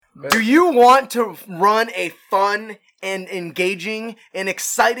Do you want to run a fun and engaging and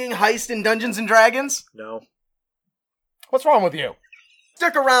exciting heist in Dungeons & Dragons? No. What's wrong with you?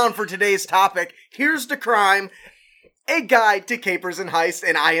 Stick around for today's topic. Here's the crime, a guide to capers and heists,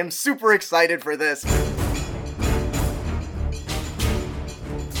 and I am super excited for this.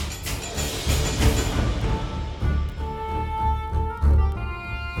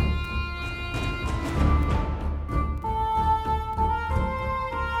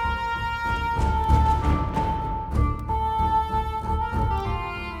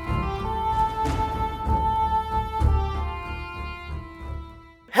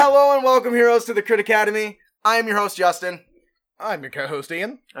 Hello and welcome, heroes, to the Crit Academy. I am your host, Justin. I'm your co-host,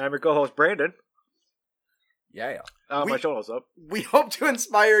 Ian. I'm your co-host, Brandon. Yeah. My shoulders up. We hope to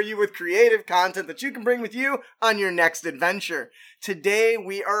inspire you with creative content that you can bring with you on your next adventure. Today,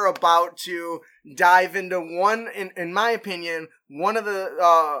 we are about to dive into one, in my opinion, one of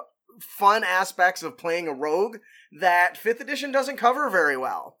the fun aspects of playing a rogue that 5th edition doesn't cover very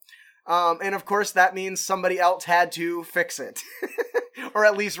well. And of course, that means somebody else had to fix it. Or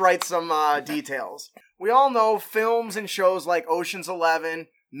at least write some details. We all know films and shows like Ocean's 11,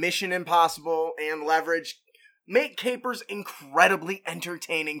 Mission Impossible, and Leverage make capers incredibly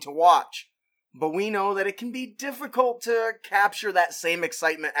entertaining to watch. But we know that it can be difficult to capture that same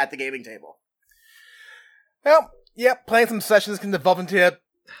excitement at the gaming table. Well, playing some sessions can develop into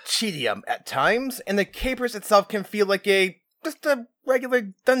tedium at times, and the capers itself can feel like just a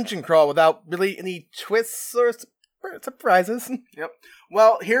regular dungeon crawl without really any twists or surprises. Yep.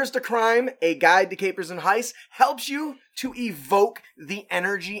 Well, here's the crime. A guide to capers and heists helps you to evoke the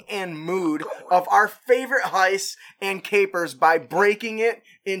energy and mood of our favorite heists and capers by breaking it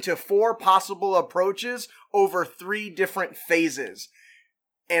into 4 possible approaches over 3 different phases.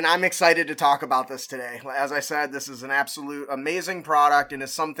 And I'm excited to talk about this today. As I said, this is an absolute amazing product and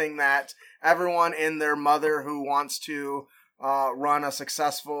is something that everyone and their mother who wants to run a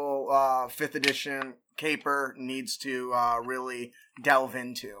successful 5th edition caper needs to really delve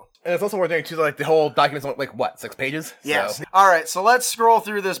into. And it's also worth noting too, like the whole document's like what, 6 pages? Yes. So. All right, so let's scroll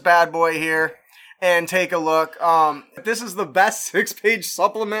through this bad boy here and take a look. This is the best 6-page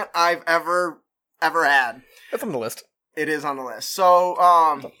supplement I've ever had. It's on the list. It is on the list.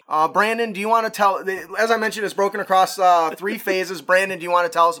 So, Brandon, do you want to tell? As I mentioned, it's broken across 3 phases. Brandon, do you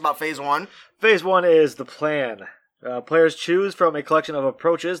want to tell us about phase 1? Phase 1 is the plan. Players choose from a collection of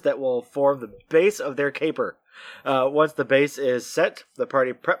approaches that will form the base of their caper. Once the base is set, the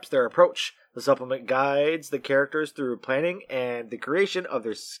party preps their approach. The supplement guides the characters through planning and the creation of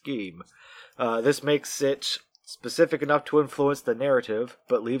their scheme. This makes it specific enough to influence the narrative,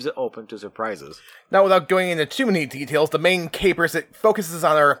 but leaves it open to surprises. Now, without going into too many details, the main capers, it focuses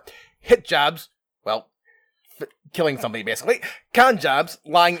on our hit jobs, well, killing somebody basically, con jobs,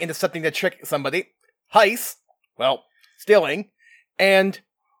 lying into something to trick somebody, heists, well, stealing, and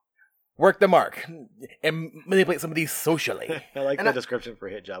work the mark, and manipulate somebody socially. I like the description for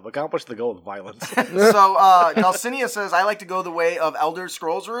hit job. Accomplish the goal with violence. So, Dulcinea says, I like to go the way of Elder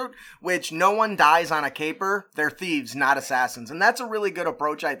Scrolls route, which no one dies on a caper. They're thieves, not assassins. And that's a really good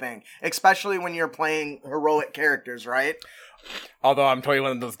approach, I think, especially when you're playing heroic characters, right? Although I'm totally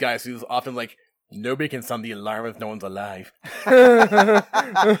one of those guys who's often like, nobody can sound the alarm if no one's alive.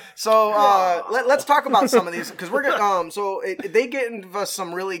 So let's talk about some of these because we're gonna. They give us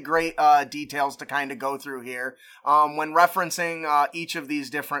some really great details to kind of go through here when referencing each of these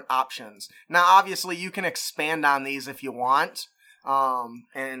different options. Now, obviously, you can expand on these if you want,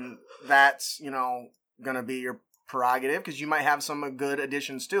 and that's gonna be your prerogative because you might have some good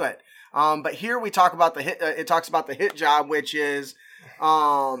additions to it. But here we talk about the hit. It talks about the hit job, which is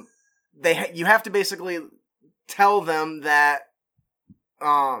you have to basically tell them that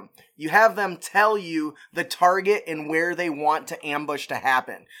you have them tell you the target and where they want to ambush to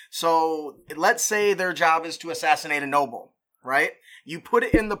happen. So let's say their job is to assassinate a noble, right? You put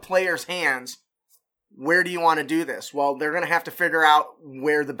it in the player's hands. Where do you want to do this? Well, they're going to have to figure out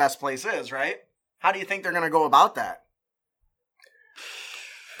where the best place is, right? How do you think they're going to go about that?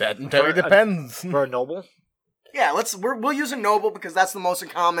 That entirely depends. For a noble? Yeah, we'll use a noble because that's the most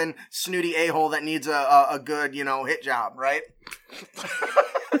common snooty a-hole that needs a good, hit job, right?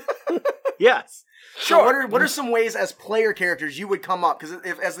 Yes. Sure. So what are some ways as player characters you would come up? Because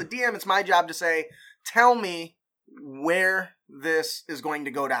if as the DM, it's my job to say, tell me where this is going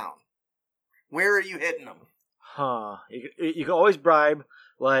to go down. Where are you hitting them? You can always bribe,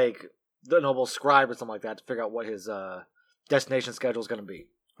 like, the noble scribe or something like that to figure out what his destination schedule is going to be.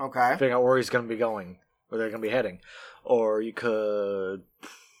 Okay. Figure out where he's going to be going, where they're going to be heading. Or you could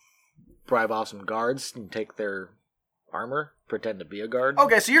bribe off some guards and take their armor, pretend to be a guard.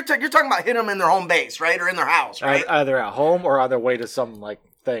 Okay, so you're talking about hitting them in their home base, right? Or in their house, right? Either at home or on their way to some, like,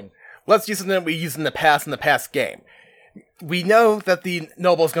 thing. Let's use something that we used in the past game. We know that the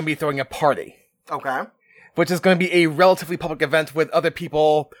noble is going to be throwing a party, Okay. which is going to be a relatively public event with other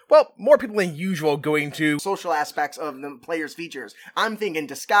people, well, more people than usual going to... Social aspects of the player's features. I'm thinking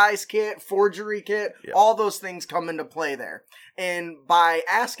disguise kit, forgery kit, all those things come into play there. And by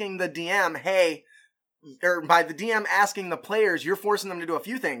asking the DM, hey, or by the DM asking the players, you're forcing them to do a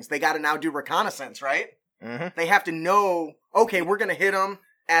few things. They got to now do reconnaissance, right? Mm-hmm. They have to know, okay, we're going to hit them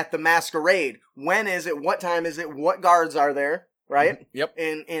at the masquerade. When is it? What time is it? What guards are there? Right? Mm-hmm. Yep.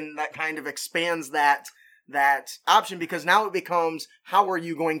 And that kind of expands that option, because now it becomes, how are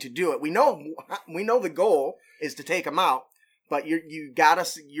you going to do it? We know the goal is to take them out, but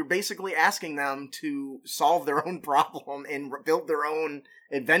you're basically asking them to solve their own problem and build their own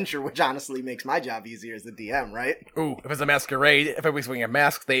adventure, which honestly makes my job easier as the DM, right? Ooh, if it's a masquerade, if everybody's wearing a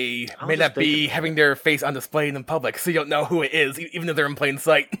mask, they I was may just not be thinking- having their face on display in public, so you don't know who it is, even if they're in plain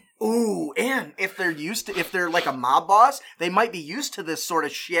sight. Ooh, and if they're like a mob boss, they might be used to this sort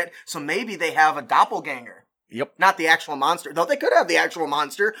of shit, so maybe they have a doppelganger. Yep. Not the actual monster, though they could have the actual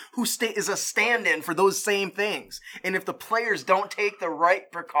monster who is a stand-in for those same things. And if the players don't take the right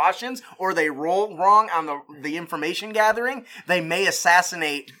precautions or they roll wrong on the information gathering, they may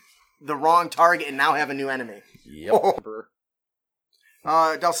assassinate the wrong target and now have a new enemy. Yep.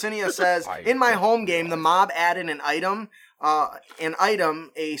 Dulcinea says, in my home game, the mob added an item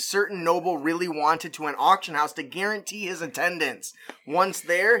a certain noble really wanted to an auction house to guarantee his attendance. Once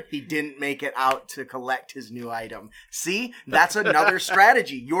there, he didn't make it out to collect his new item. See, that's another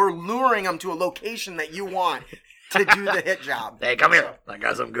strategy. You're luring them to a location that you want to do the hit job. Hey, come here. I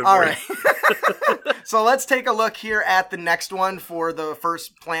got some good All for right. you. So let's take a look here at the next one for the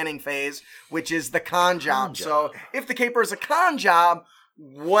first planning phase, which is the con job. So if the caper is a con job,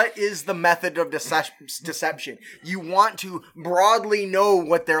 what is the method of deception? You want to broadly know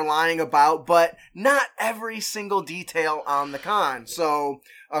what they're lying about, but not every single detail on the con. So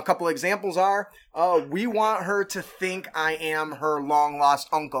a couple examples are, we want her to think I am her long-lost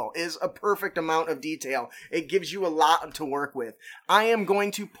uncle, is a perfect amount of detail. It gives you a lot to work with. I am going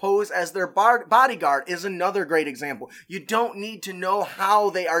to pose as their bodyguard is another great example. You don't need to know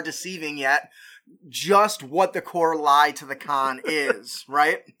how they are deceiving yet, just what the core lie to the con is,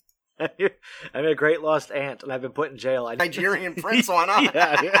 right? I'm a great lost aunt, and I've been put in jail. Nigerian prince on us.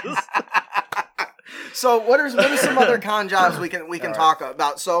 Yeah, yes. So what are some other con jobs we can talk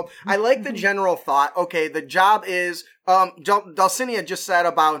about? So I like the general thought. Okay, the job is Dulcinea just said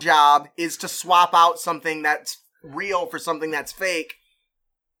about job is to swap out something that's real for something that's fake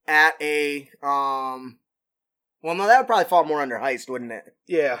at a well, no, that would probably fall more under heist, wouldn't it?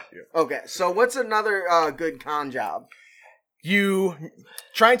 Yeah. Okay, so what's another good con job? You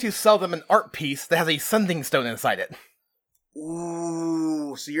trying to sell them an art piece that has a sending stone inside it.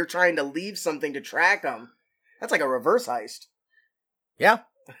 Ooh, so you're trying to leave something to track them. That's like a reverse heist. Yeah.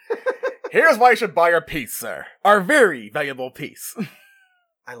 Here's why you should buy our piece, sir. Our very valuable piece.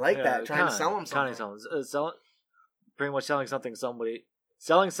 I like that. Trying to sell them something. Pretty much selling something to somebody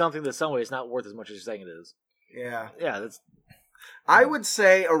is not worth as much as you're saying it is. Yeah. Yeah, that's... I would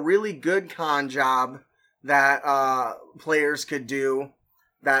say a really good con job that players could do,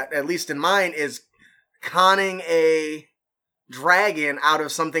 that at least in mine, is conning a dragon out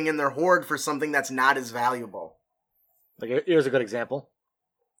of something in their hoard for something that's not as valuable. Like, here's a good example.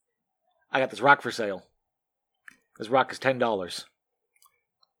 I got this rock for sale. This rock is $10.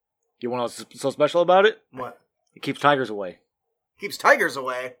 You want what's so special about it? What? It keeps tigers away. Keeps tigers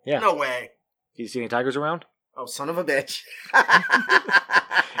away? Yeah. No way. Do you see any tigers around? Oh, son of a bitch.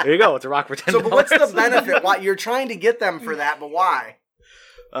 There you go. It's a rock for $10. So, but what's the benefit? Why you're trying to get them for that, but why?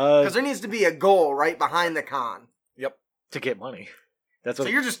 Because there needs to be a goal right behind the con. Yep. To get money. That's what.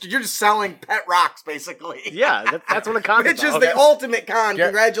 So you're just selling pet rocks, basically. Yeah, that's what a con is Which is about. the ultimate con. Yeah.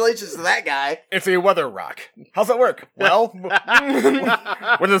 Congratulations to that guy. It's a weather rock. How's that work? Well,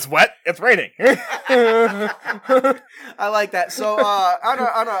 when it's wet, it's raining. I like that. So,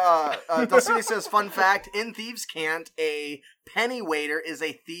 Dulcinea says, fun fact, in Thieves' Cant, a penny waiter is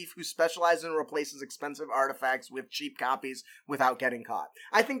a thief who specializes and replaces expensive artifacts with cheap copies without getting caught.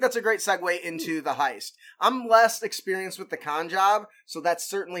 I think that's a great segue into the heist. I'm less experienced with the con job, so that's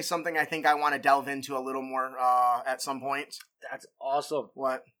certainly something I think I want to delve into a little more at some point. That's awesome.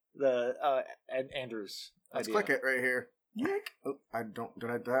 What? The Andrews. Let's idea. click it right here. Oh,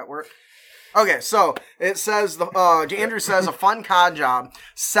 did that work? Okay, so it says Andrew says a fun con job,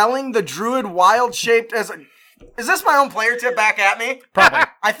 selling the druid wild shaped as a Is this my own player tip back at me? Probably.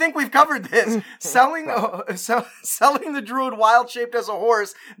 I think we've covered this. Selling the druid wild-shaped as a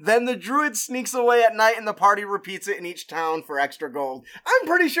horse, then the druid sneaks away at night and the party repeats it in each town for extra gold. I'm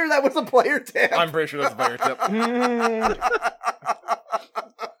pretty sure that was a player tip. I'm pretty sure that's a player tip.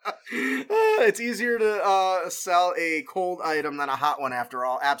 It's easier to sell a cold item than a hot one after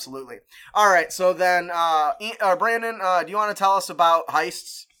all. Absolutely. All right, so then, Brandon, do you want to tell us about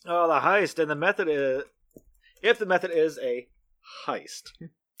heists? Oh, the heist, and the method is... If the method is a heist,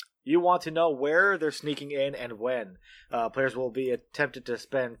 you want to know where they're sneaking in and when. Players will be tempted to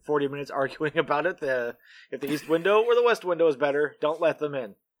spend 40 minutes arguing about it. If the east window or the west window is better, don't let them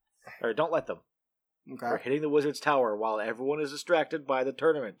in. Or don't let them. Okay. We're hitting the wizard's tower while everyone is distracted by the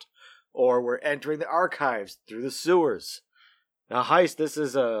tournament. Or we're entering the archives through the sewers. Now, heist, this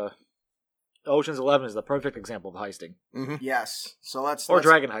is Ocean's 11 is the perfect example of heisting. Mm-hmm. Yes. So let's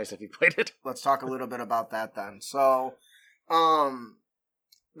Dragon Heist if you played it. Let's talk a little bit about that then. So, the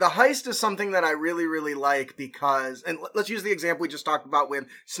heist is something that I really, really like because, and let's use the example we just talked about with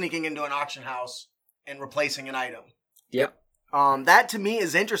sneaking into an auction house and replacing an item. Yep. That to me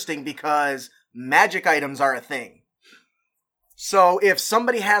is interesting because magic items are a thing. So if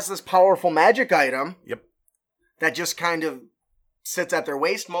somebody has this powerful magic item, Yep. that just kind of sits at their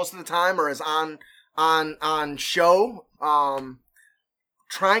waist most of the time or is on show,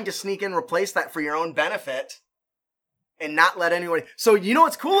 trying to sneak in, replace that for your own benefit and not let anyone. So you know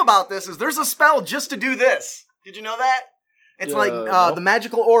what's cool about this is there's a spell just to do this. Did you know that? It's like no. the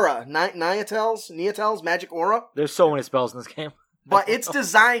magical aura, Niatel's magic aura, There's so many spells in this game. but it's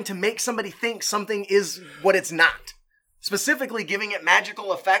designed to make somebody think something is what it's not. Specifically giving it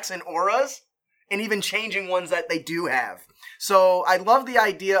magical effects and auras and even changing ones that they do have. So I love the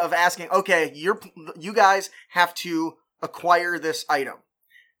idea of asking, okay, you guys have to acquire this item.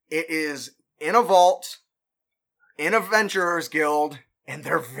 It is in a vault, in a Adventurer's Guild, and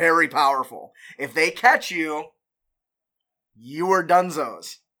they're very powerful. If they catch you, you are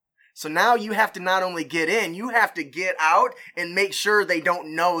dunzos. So now you have to not only get in, you have to get out and make sure they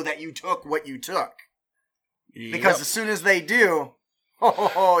don't know that you took what you took. Because as soon as they do,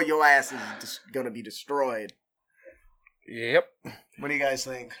 your ass is going to be destroyed. Yep. What do you guys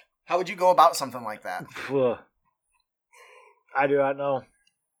think? How would you go about something like that? I do not know.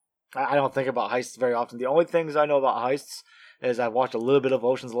 I don't think about heists very often. The only things I know about heists is I watched a little bit of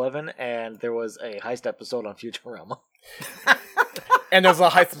Ocean's 11, and there was a heist episode on Futurama. And there's a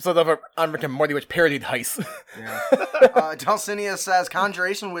heist episode of on Rick and Morty which parodied heists. Yeah. Dulcinea says,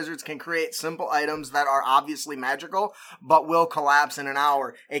 conjuration wizards can create simple items that are obviously magical, but will collapse in an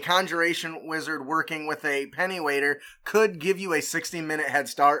hour. A conjuration wizard working with a pennywaiter could give you a 60-minute head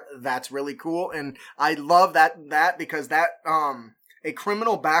start. That's really cool, and I love that because that a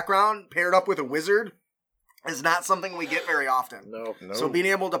criminal background paired up with a wizard is not something we get very often. No. So being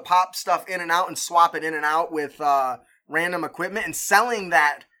able to pop stuff in and out and swap it in and out with random equipment and selling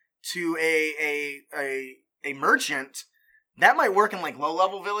that to a merchant, that might work in like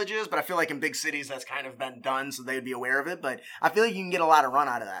low-level villages, but I feel like in big cities that's kind of been done, so they'd be aware of it. But I feel like you can get a lot of run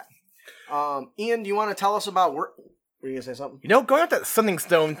out of that. Ian, do you want to tell us about were you gonna say something? You know, going off that sending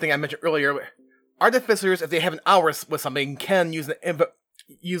stone thing I mentioned earlier, artificers, if they have an hour with something, can use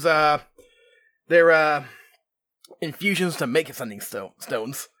their infusions to make sending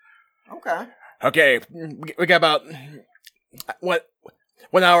stones. Okay. Okay, we got about 1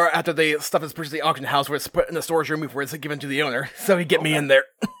 hour after the stuff is purchased at the auction house where it's put in the storage room before it's given to the owner. So he get me in there.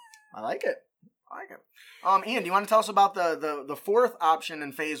 I like it. Ian, do you want to tell us about the fourth option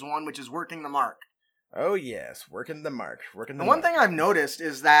in phase 1, which is working the mark? Oh yes, working the mark. The one thing I've noticed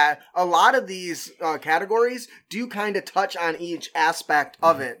is that a lot of these categories do kind of touch on each aspect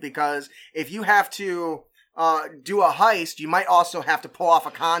of it, because if you have to do a heist, you might also have to pull off a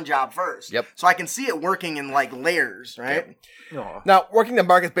con job first. Yep. So I can see it working in like layers, right? Yep. No. Now, working the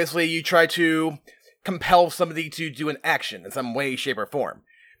mark is basically you try to compel somebody to do an action in some way, shape, or form.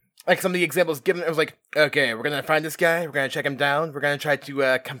 Like some of the examples given, it was like, okay, we're gonna find this guy, we're gonna check him down, we're gonna try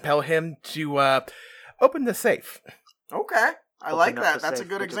to compel him to open the safe. Okay, I like Open up that. the that's a safe.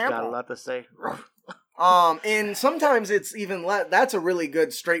 good We just got example. a lot to say. And sometimes it's even that's a really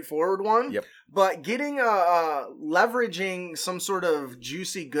good straightforward one. Yep. But getting leveraging some sort of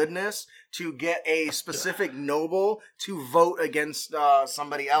juicy goodness to get a specific noble to vote against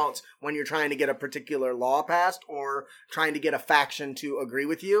somebody else when you're trying to get a particular law passed or trying to get a faction to agree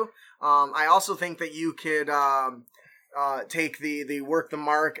with you. I also think that you could take the work the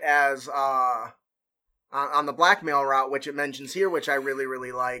mark as on the blackmail route, which it mentions here, which I really,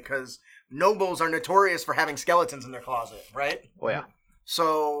 really like, because nobles are notorious for having skeletons in their closet, right? Oh, yeah.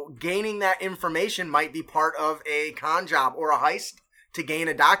 So gaining that information might be part of a con job or a heist to gain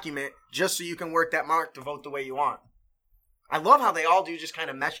a document just so you can work that mark to vote the way you want. I love how they all do just kind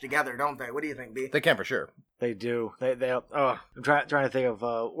of mesh together, don't they? What do you think, B? They can for sure. They do. I'm trying to think of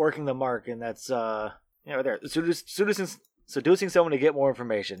working the mark, and that's right there. Seducing someone to get more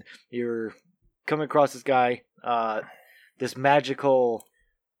information. You're coming across this guy. This magical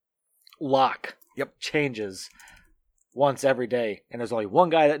lock. Yep. Changes once every day, and there's only one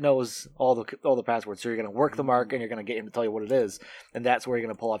guy that knows all the passwords. So you're gonna work the mark, and you're gonna get him to tell you what it is, and that's where you're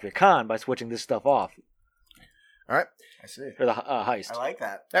gonna pull off your con by switching this stuff off. All right. I see. Or the heist. I like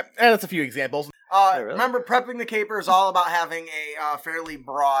that. And that's a few examples. Really? Remember, prepping the caper is all about having a fairly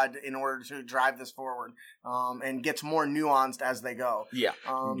broad in order to drive this forward, and gets more nuanced as they go. Yeah.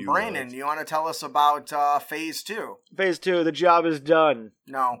 Brandon, do you want to tell us about Phase 2? Phase 2, the job is done.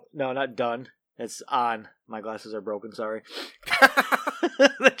 No, not done. It's on. My glasses are broken, sorry.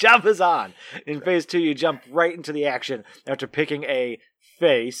 The job is on. In Phase 2, you jump right into the action after picking a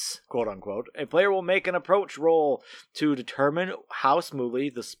face, quote unquote. A player will make an approach roll to determine how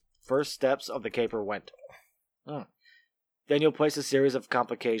smoothly the first steps of the caper went. Then you'll place a series of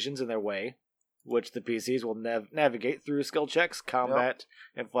complications in their way, which the PCs will navigate through skill checks, combat,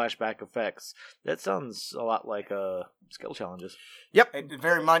 and flashback effects. That sounds a lot like skill challenges. Yep. it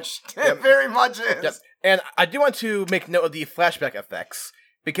very much is. Yep. And I do want to make note of the flashback effects,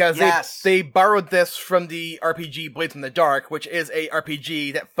 because Yes. they borrowed this from the RPG Blades in the Dark, which is a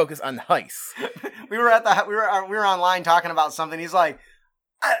RPG that focuses on heists. We were online talking about something. He's like,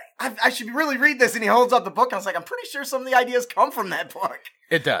 I should really read this, and he holds up the book. And I was like, I'm pretty sure some of the ideas come from that book.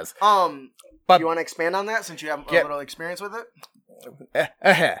 It does. But you want to expand on that since you have a little experience with it?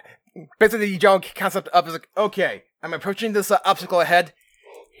 Basically, the general concept of is like, okay, I'm approaching this obstacle ahead.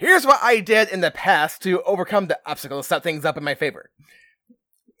 Here's what I did in the past to overcome the obstacle to set things up in my favor.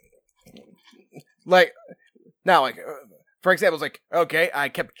 Like, now, for example, it's like, okay, I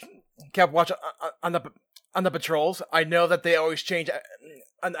kept watch on the patrols. I know that they always change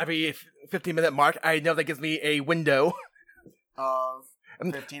on every 15-minute mark. I know that gives me a window of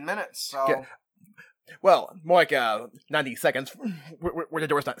 15 minutes. So, well, more like 90 seconds, where the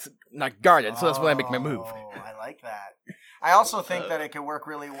door's not guarded. So that's when I make my move. Oh, I like that. I also think that it could work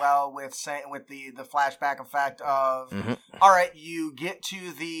really well with the flashback effect of, all right, you get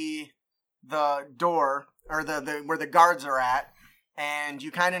to the door or the where the guards are at, and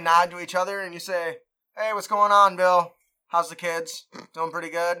you kind of nod to each other and you say, "Hey, what's going on, Bill? How's the kids? Doing pretty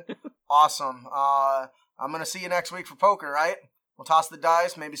good? Awesome. I'm gonna see you next week for poker, right? We'll toss the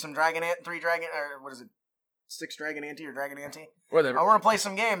dice, maybe some six dragon ante or dragon ante. Whatever. I want to play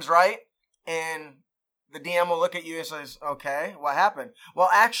some games, right?" And the DM will look at you and says, "Okay, what happened?" "Well,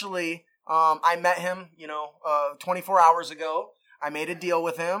 actually, I met him, 24 hours ago. I made a deal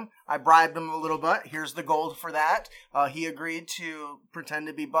with him. I bribed him a little bit. Here's the gold for that. He agreed to pretend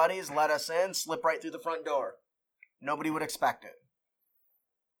to be buddies, let us in, slip right through the front door. Nobody would expect it.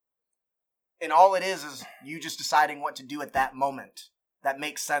 And all it is you just deciding what to do at that moment that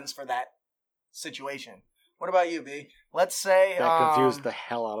makes sense for that situation. What about you, B? Let's say... That confused the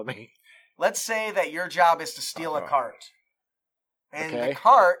hell out of me. Let's say that your job is to steal a cart. And Okay. the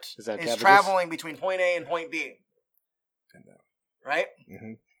cart Is is traveling between point A and point B. Right?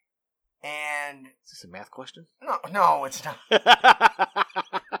 Mm-hmm. And... Is this a math question? No, it's not.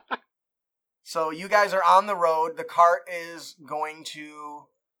 So you guys are on the road. The cart is going to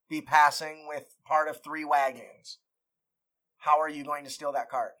be passing with part of 3 wagons. How are you going to steal that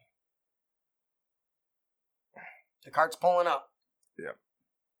cart? The cart's pulling up. Yep.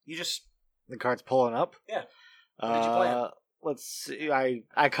 You just... The cart's pulling up? Yeah. What did you plan? Let's see.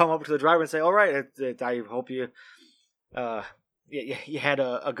 I come up to the driver and say, all right, I hope you... you had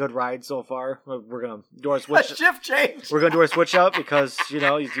a good ride so far. We're gonna do our A switch. shift change. We're gonna do our switch up because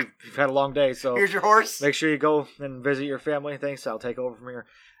you've had a long day. So Here's your horse. make sure you go and visit your family. Thanks. I'll take over from here.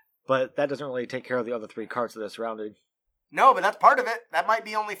 But that doesn't really take care of the other 3 carts that are surrounding. No, but that's part of it. That might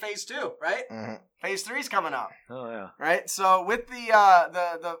be only phase 2, right? Mm-hmm. Phase 3's coming up. Oh yeah. Right? So with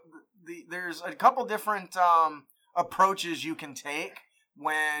the there's a couple different approaches you can take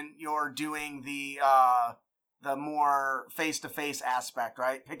when you're doing the more face-to-face aspect,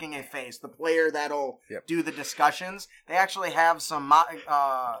 right? Picking a face, the player that'll do the discussions. They actually have some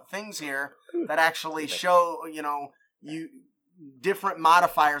things here that actually show, you different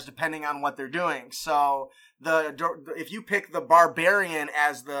modifiers depending on what they're doing. So if you pick the barbarian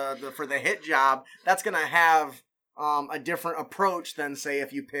as the for the hit job, that's going to have a different approach than, say,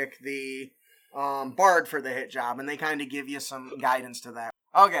 if you pick the bard for the hit job, and they kind of give you some guidance to that.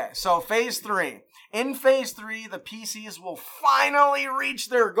 Okay, so phase 3. In phase 3, the PCs will finally reach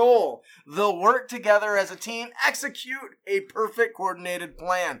their goal. They'll work together as a team, execute a perfect coordinated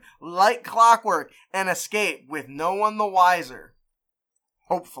plan, like clockwork, and escape with no one the wiser.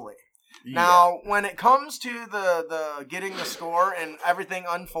 Hopefully. Yeah. Now, when it comes to the getting the score and everything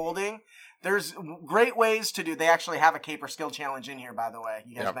unfolding, there's great ways to do. They actually have a caper skill challenge in here, by the way.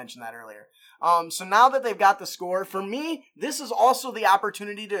 You guys mentioned that earlier. So now that they've got the score, for me, this is also the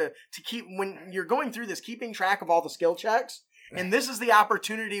opportunity to keep, when you're going through this, keeping track of all the skill checks. And this is the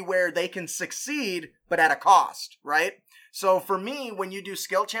opportunity where they can succeed, but at a cost, right? So for me, when you do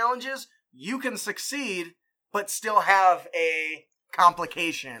skill challenges, you can succeed, but still have a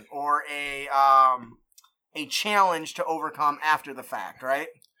complication or a challenge to overcome after the fact, right?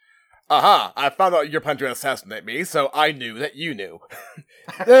 I found out your plan to assassinate me, so I knew that you knew.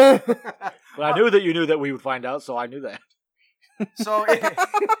 But I knew that you knew that we would find out, so I knew that. So,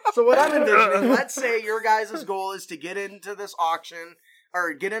 so what I'm envisioning, let's say your guys' goal is to get into this auction,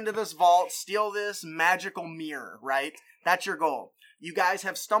 or get into this vault, steal this magical mirror, right? That's your goal. You guys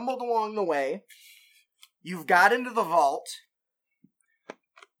have stumbled along the way. You've got into the vault.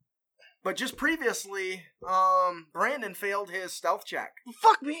 But just previously, Brandon failed his stealth check.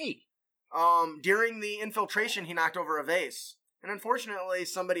 Fuck me! During the infiltration, he knocked over a vase. And unfortunately,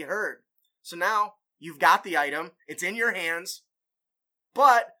 somebody heard. So now, you've got the item. It's in your hands.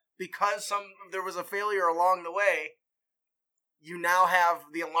 But, because there was a failure along the way, you now have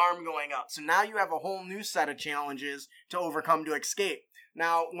the alarm going up. So now you have a whole new set of challenges to overcome to escape.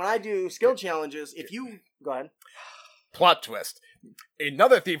 Now, when I do skill challenges, if you... Go ahead. Plot twist.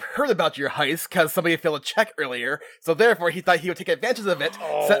 Another thief heard about your heist because somebody failed a check earlier, so therefore he thought he would take advantage of it,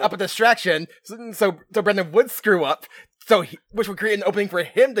 set up a distraction, so Brendan would screw up, which would create an opening for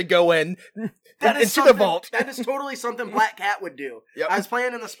him to go into the vault. That is totally something Black Cat would do. Yep. I was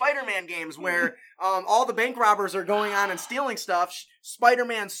playing in the Spider-Man games where all the bank robbers are going on and stealing stuff.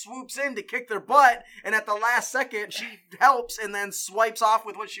 Spider-Man swoops in to kick their butt, and at the last second, she helps and then swipes off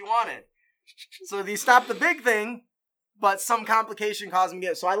with what she wanted. So they stop the big thing, but some complication caused him to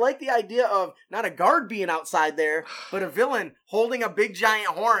get it. So I like the idea of not a guard being outside there, but a villain holding a big giant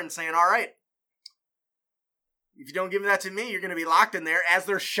horn saying, all right, if you don't give that to me, you're going to be locked in there as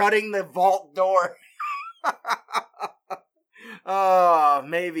they're shutting the vault door. Oh,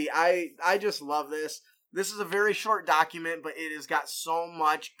 maybe. I just love this. This is a very short document, but it has got so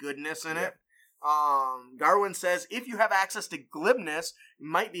much goodness in it. Garwin says, if you have access to glibness, it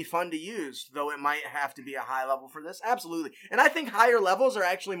might be fun to use, though it might have to be a high level for this. Absolutely. And I think higher levels are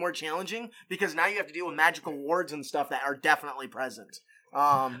actually more challenging because now you have to deal with magical wards and stuff that are definitely present.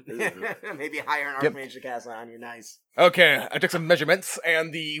 Maybe hire an Archmage to cast on you. Nice. Okay, I took some measurements,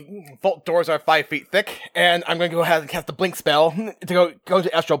 and the vault doors are 5 feet thick, and I'm going to go ahead and cast the blink spell to go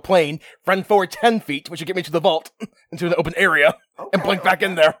into astral plane, run forward 10 feet, which will get me to the vault, into an open area, and blink back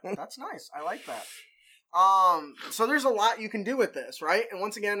in there. That's nice. I like that. So there's a lot you can do with this, right? And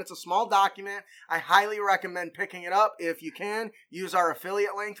once again, it's a small document. I highly recommend picking it up if you can. Use our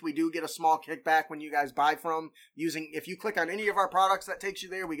affiliate link. We do get a small kickback when you guys buy from if you click on any of our products that takes you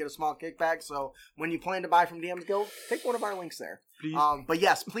there, we get a small kickback. So when you plan to buy from DM's Guild, take one of our links there. Please. But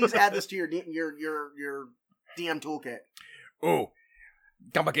yes, please add this to your DM toolkit. Ooh,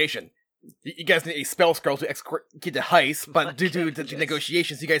 complication. You guys need a spell scroll to execute the heist, but due to the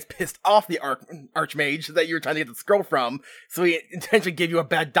negotiations, you guys pissed off the Archmage that you were trying to get the scroll from, so he intentionally gave you a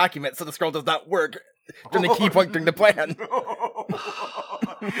bad document so the scroll does not work during the key point during the plan.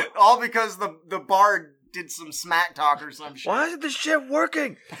 All because the bard did some smack talk or some shit. Why isn't this shit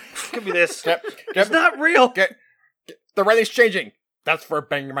working? Give me this. Yep. It's not real. The writing's changing. That's for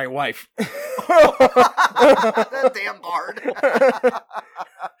banging my wife. That damn bard.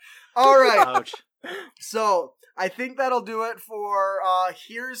 All right. Ouch. So I think that'll do it for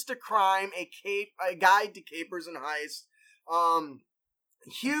Here's to Crime, a guide to capers and heists.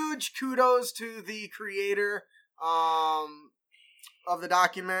 Huge kudos to the creator of the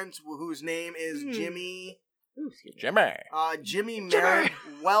document, whose name is Jimmy. Jimmy Merritt.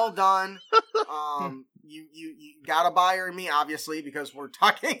 Well done. You got a buyer in me, obviously, because we're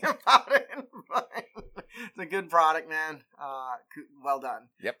talking about it. It's a good product, man. Well done.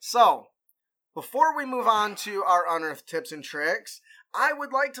 Yep. So, before we move on to our Unearthed tips and tricks, I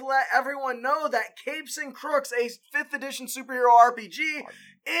would like to let everyone know that Capes and Crooks, a 5th edition superhero RPG,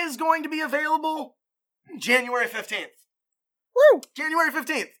 is going to be available January 15th. Woo! January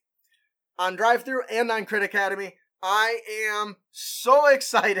 15th. On DriveThru and on Crit Academy. I am so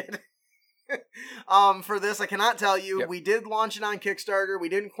excited for this. I cannot tell you. Yep. We did launch it on Kickstarter. We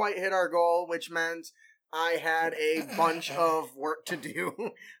didn't quite hit our goal, which meant I had a bunch of work to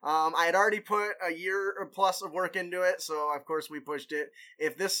do. I had already put a year or plus of work into it, so of course we pushed it.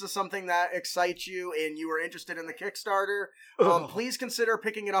 If this is something that excites you and you are interested in the Kickstarter, please consider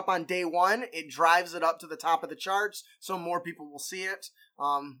picking it up on day one. It drives it up to the top of the charts, so more people will see it.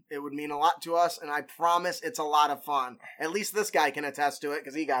 It would mean a lot to us, and I promise it's a lot of fun. At least this guy can attest to it,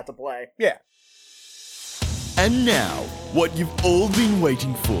 because he got to play. Yeah. And now, what you've all been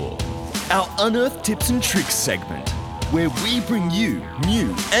waiting for. Our Unearthed Tips and Tricks segment, where we bring you new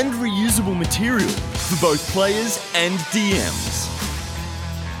and reusable material for both players and DMs.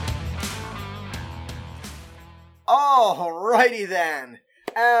 Alrighty then.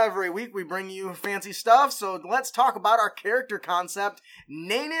 Every week we bring you fancy stuff, so let's talk about our character concept,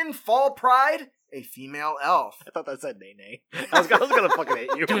 Nainin Fall Pride, a female elf. I thought that said nay. I was gonna fucking hate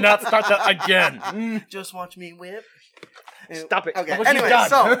you. Do not start that again. Just watch me whip. Stop it. Okay, What you anyway, done?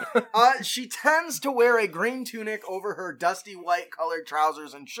 so she tends to wear a green tunic over her dusty white colored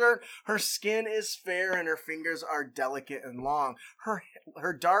trousers and shirt. Her skin is fair and her fingers are delicate and long.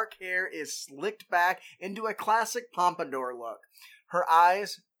 Her dark hair is slicked back into a classic pompadour look. Her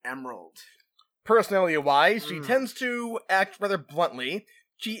eyes, emerald. Personality-wise, she tends to act rather bluntly.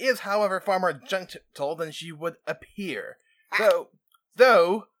 She is, however, far more gentle than she would appear.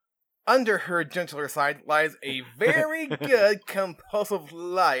 Though, under her gentler side lies a very good compulsive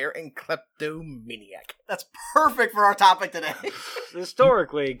liar and kleptomaniac. That's perfect for our topic today.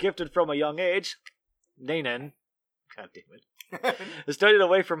 Historically, gifted from a young age, Nainin, god damn it, is studied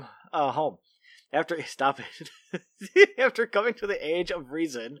away from home. After coming to the age of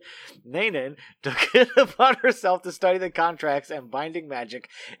reason, Nainin took it upon herself to study the contracts and binding magic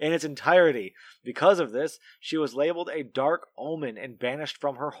in its entirety. Because of this, she was labeled a dark omen and banished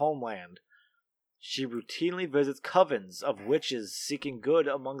from her homeland. She routinely visits covens of witches seeking good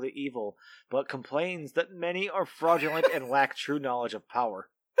among the evil, but complains that many are fraudulent and lack true knowledge of power.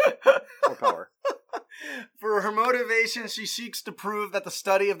 Or power. For her motivation, she seeks to prove that the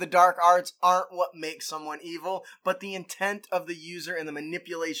study of the dark arts aren't what makes someone evil, but the intent of the user and the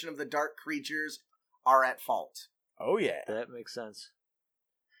manipulation of the dark creatures are at fault. Oh yeah. That makes sense.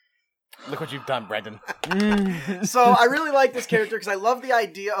 Look what you've done, Brandon. So I really like this character because I love the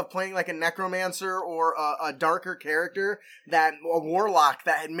idea of playing like a necromancer or a darker character, a warlock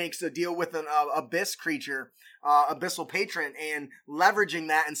that makes a deal with an abyss creature, abyssal patron, and leveraging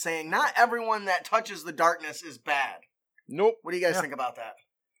that and saying not everyone that touches the darkness is bad. Nope. What do you guys think about that?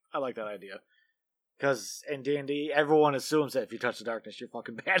 I like that idea. Because in D&D, everyone assumes that if you touch the darkness, you're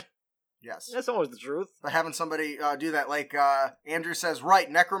fucking bad. Yes. That's always the truth. But having somebody do that, like Andrew says, right,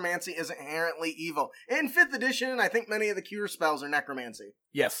 necromancy is inherently evil. In 5th edition, I think many of the cure spells are necromancy.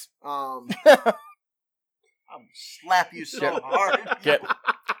 Yes. I'll slap you so hard.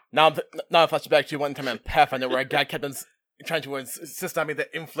 Now I flashback to one time in Pathfinder where a guy kept on trying to insist on me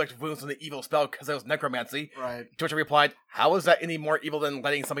to inflict wounds on the evil spell because it was necromancy. Right. To which I replied, how is that any more evil than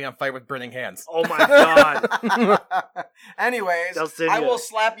lighting somebody on fire with burning hands? Oh my god. Anyways, Delcinia. I will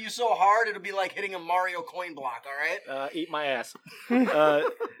slap you so hard it'll be like hitting a Mario coin block, alright? Eat my ass.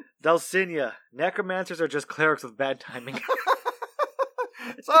 Delcinia. Necromancers are just clerics with bad timing.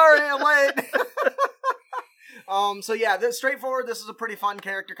 Sorry, I'm late. So yeah, straightforward. This is a pretty fun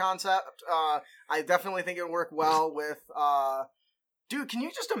character concept. I definitely think it would work well with, dude, can you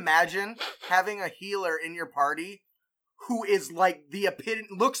just imagine having a healer in your party who is like the epitome,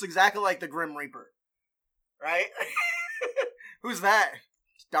 looks exactly like the Grim Reaper, right? Who's that?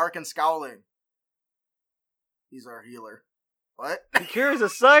 It's dark and scowling. He's our healer. What? He carries a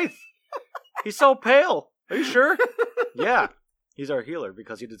scythe. He's so pale. Are you sure? Yeah. He's our healer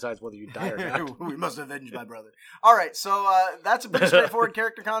because he decides whether you die or not. We must avenge my brother. All right, so that's a pretty straightforward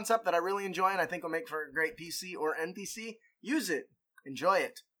character concept that I really enjoy and I think will make for a great PC or NPC. Use it. Enjoy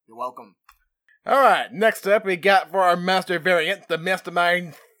it. You're welcome. Alright, next up we got for our master variant, the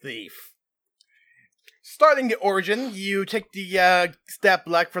Mastermind Thief. Starting the origin, you take the stat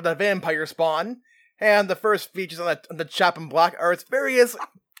block for the vampire spawn, and the first features on the chopping block are its various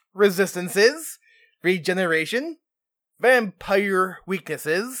resistances, regeneration, vampire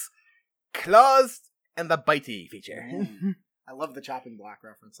weaknesses, claws, and the bitey feature. I love the chopping block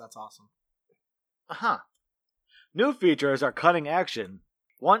reference. That's awesome. Uh-huh. New features are cunning action.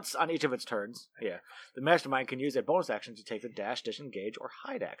 Once on each of its turns, the Mastermind can use a bonus action to take the dash, disengage, or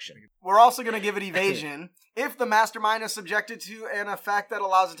hide action. We're also going to give it evasion. If the Mastermind is subjected to an effect that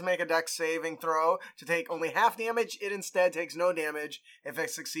allows it to make a dex saving throw to take only half damage, it instead takes no damage if it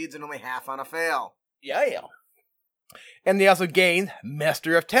succeeds in only half on a fail. Yeah. And they also gain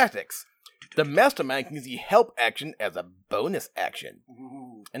Master of Tactics. The Mastermind can use the help action as a bonus action.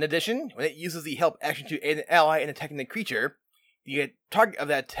 Ooh. In addition, when it uses the help action to aid an ally in attacking the creature, the target of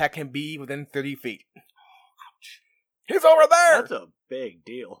that attack can be within 30 feet. Ouch. He's over there! That's a big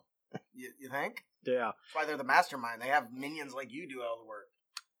deal. You think? Yeah. That's why they're the mastermind. They have minions like you do all the work.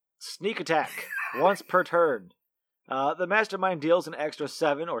 Sneak attack. Once per turn. The mastermind deals an extra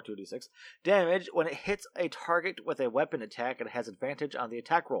 7 or 2d6 damage when it hits a target with a weapon attack and has advantage on the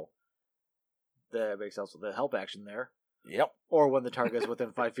attack roll. That makes also the help action there. Yep. Or when the target is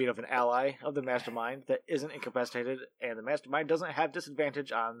within 5 feet of an ally of the mastermind that isn't incapacitated and the mastermind doesn't have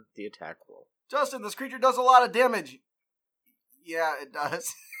disadvantage on the attack roll. Justin, this creature does a lot of damage. Yeah, it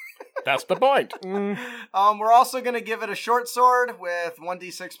does. That's the point. We're also going to give it a short sword with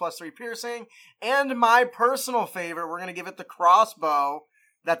 1d6 plus 3 piercing. And my personal favorite, we're going to give it the crossbow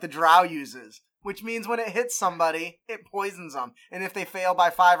that the drow uses. Which means when it hits somebody, it poisons them. And if they fail by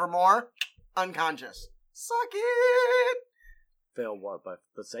 5 or more, unconscious. Suck it! Fail what? By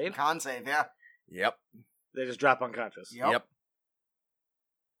the save? Con save, yeah. Yep. They just drop unconscious. Yep.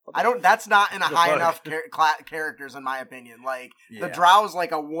 That's not in a The high fuck? enough characters, in my opinion. Like, the Yeah. drow's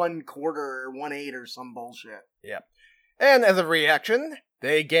like a 1/4 or 1/8 or some bullshit. Yep. And as a reaction,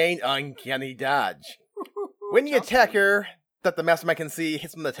 they gain Uncanny Dodge. When the attacker that the mastermind can see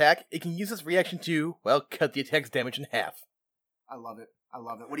hits with an attack, it can use its reaction to, well, cut the attack's damage in half. I love it. I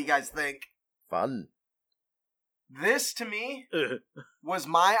love it. What do you guys think? Fun. This, to me, was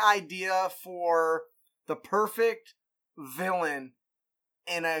my idea for the perfect villain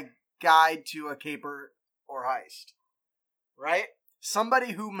in a guide to a caper or heist. Right?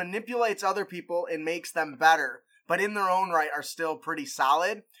 Somebody who manipulates other people and makes them better, but in their own right are still pretty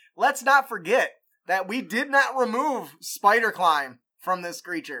solid. Let's not forget that we did not remove Spider Climb from this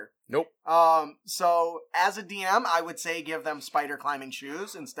creature. Nope. So as a DM, I would say give them spider climbing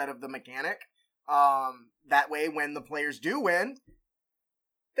shoes instead of the mechanic. That way, when the players do win,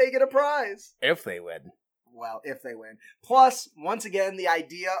 they get a prize. If they win. Well, if they win. Plus, once again, the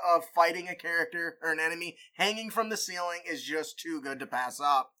idea of fighting a character or an enemy hanging from the ceiling is just too good to pass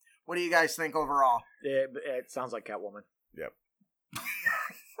up. What do you guys think overall? It sounds like Catwoman. Yep.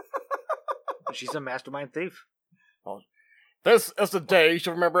 She's a mastermind thief. This is the day you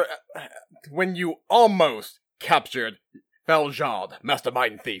should remember when you almost captured Valjean,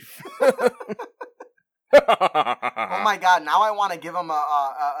 Mastermind Thief. Oh my god, now I want to give him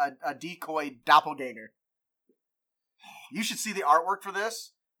a decoy doppelganger. You should see the artwork for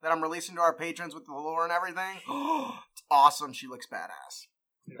this that I'm releasing to our patrons with the lore and everything. It's awesome. She looks badass.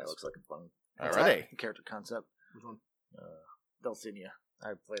 That looks like a fun Alrighty. character concept. Which one? Dulcinea.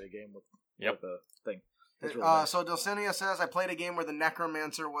 I played a game with Yep. the thing. It's really nice. So Dulcinea says, I played a game where the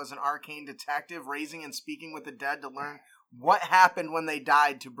necromancer was an arcane detective raising and speaking with the dead to learn what happened when they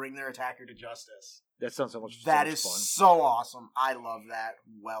died to bring their attacker to justice. That sounds so much That so much is fun. so awesome. I love that.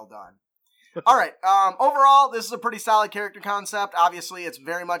 Well done. All right. Overall, this is a pretty solid character concept. Obviously, it's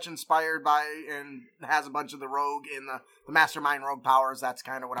very much inspired by and has a bunch of the rogue in the mastermind rogue powers. That's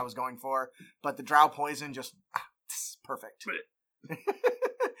kind of what I was going for. But the drow poison just perfect.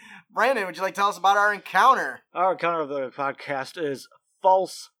 Brandon, would you like to tell us about our encounter? Our encounter of the podcast is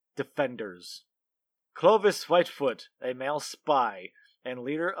False Defenders. Clovis Whitefoot, a male spy and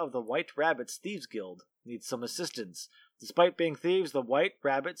leader of the White Rabbits Thieves Guild, needs some assistance. Despite being thieves, the White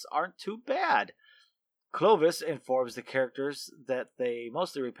Rabbits aren't too bad. Clovis informs the characters that they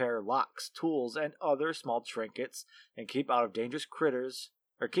mostly repair locks, tools, and other small trinkets, and keep out dangerous critters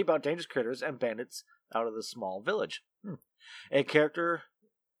and bandits out of the small village. A character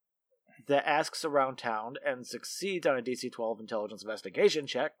that asks around town and succeeds on a DC 12 intelligence investigation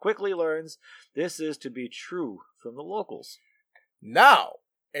check quickly learns this is to be true from the locals. Now,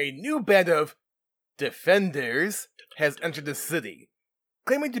 a new band of defenders has entered the city,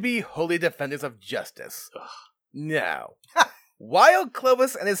 claiming to be holy defenders of justice. Ugh. Now, while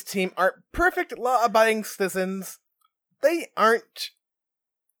Clovis and his team aren't perfect law-abiding citizens, they aren't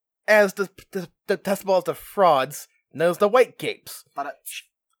as detestable as the frauds known as the White Capes. But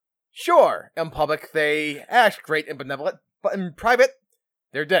Sure, in public they act great and benevolent, but in private,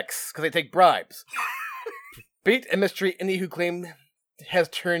 they're dicks, because they take bribes. Beat and mistreat any who claim has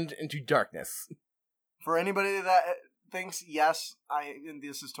turned into darkness. for anybody that thinks, yes,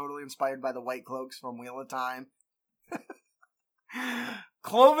 this is totally inspired by the White Cloaks from Wheel of Time.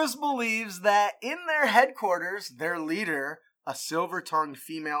 Clovis believes that in their headquarters, their leader, a silver-tongued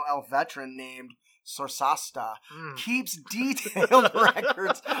female elf veteran named Sorsasta, keeps detailed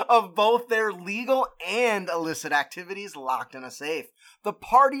records of both their legal and illicit activities locked in a safe. The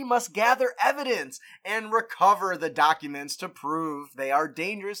party must gather evidence and recover the documents to prove they are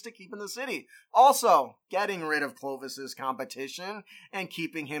dangerous to keep in the city. Also, getting rid of Clovis's competition and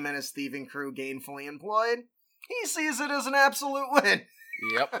keeping him and his thieving crew gainfully employed, he sees it as an absolute win.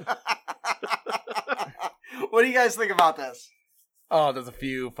 Yep. What do you guys think about this? Oh, there's a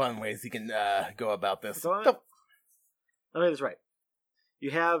few fun ways you can go about this. Let me get this right.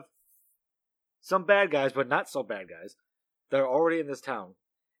 You have some bad guys, but not so bad guys, that are already in this town.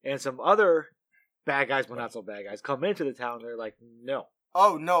 And some other bad guys, but not so bad guys, come into the town and they're like, no.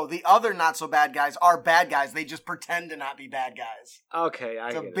 Oh, no, the other not-so-bad guys are bad guys. They just pretend to not be bad guys. Okay,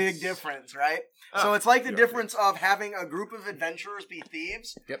 It's a get big it. difference, right? So it's like the difference of having a group of adventurers be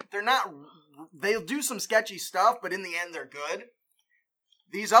thieves. Yep. They'll do some sketchy stuff, but in the end, they're good.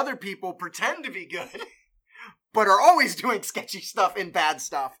 These other people pretend to be good, but are always doing sketchy stuff and bad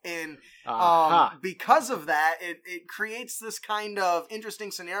stuff. And because of that, it creates this kind of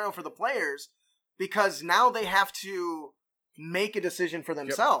interesting scenario for the players, because now they have to make a decision for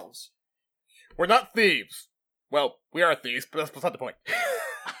themselves. We're not thieves. Well, we are thieves, but that's not the point.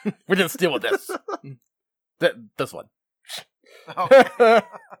 We didn't steal this. This one. Okay.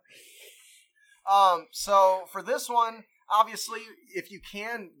 So for this one, obviously, if you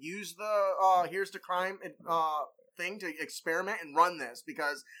can use the here's the crime thing to experiment and run this,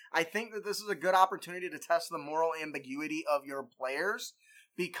 because I think that this is a good opportunity to test the moral ambiguity of your players,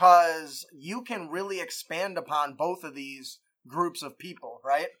 because you can really expand upon both of these groups of people,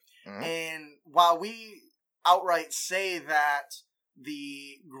 right? Mm-hmm. And while we outright say that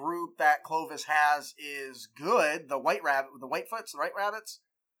the group that Clovis has is good, the White Rabbits, the White Rabbits, White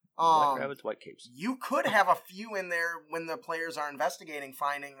Rabbits, White Capes. You could have a few in there when the players are investigating,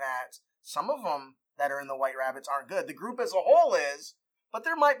 finding that some of them that are in the White Rabbits aren't good. The group as a whole is, but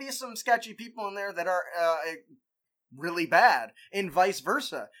there might be some sketchy people in there that are really bad, and vice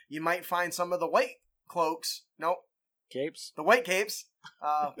versa. You might find some of the White Cloaks. Nope. Capes? The White Capes.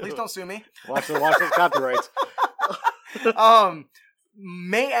 Please don't sue me. Watch those copyrights.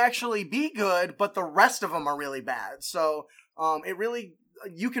 May actually be good, but the rest of them are really bad. So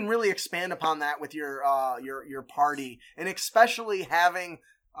you can really expand upon that with your party, and especially having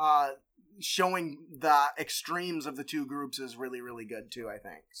showing the extremes of the two groups is really, really good too, I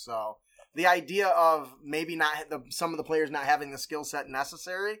think. So the idea of maybe some of the players not having the skill set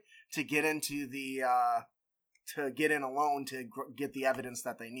necessary to get into to get in alone to get the evidence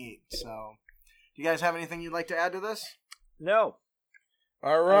that they need. So, do you guys have anything you'd like to add to this? No.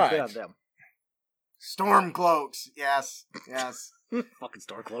 All right. Stormcloaks. Yes. Fucking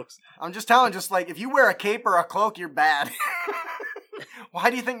Stormcloaks. I'm just telling, like, if you wear a cape or a cloak, you're bad. Why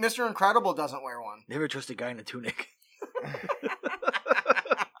do you think Mr. Incredible doesn't wear one? Never trust a guy in a tunic.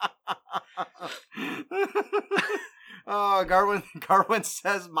 Garwin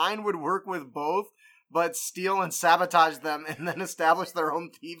says mine would work with both, but steal and sabotage them and then establish their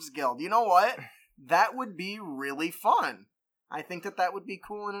own thieves guild. You know what? That would be really fun. I think that would be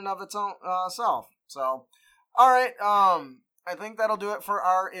cool in and of its own self. So, all right. I think that'll do it for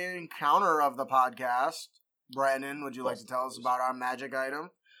our encounter of the podcast. Brandon, would you like to tell us about our magic item?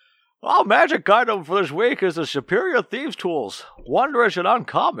 Our magic item for this week is the Superior Thieves Tools, wondrous and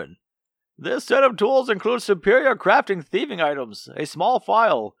uncommon. This set of tools includes superior crafting thieving items, a small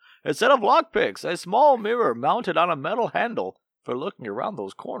file, a set of lockpicks, a small mirror mounted on a metal handle for looking around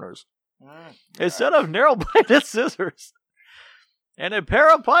those corners, a set of narrow-bladed scissors, and a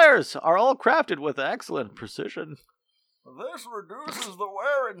pair of pliers are all crafted with excellent precision. This reduces the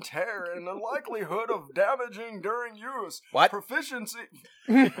wear and tear and the likelihood of damaging during use. What? Proficiency.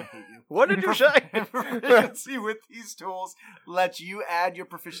 What did you say? Proficiency with these tools lets you add your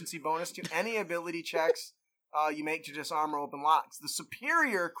proficiency bonus to any ability checks you make to disarm or open locks. The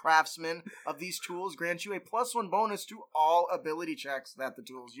superior craftsman of these tools grants you a +1 bonus to all ability checks that the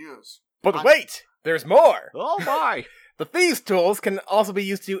tools use. But wait, there's more. Oh my! The thieves' tools can also be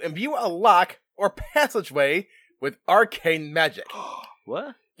used to imbue a lock or passageway with arcane magic.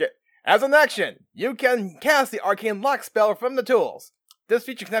 What? Yeah. As an action, you can cast the arcane lock spell from the tools. This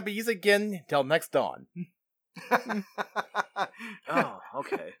feature cannot be used again until next dawn. Oh,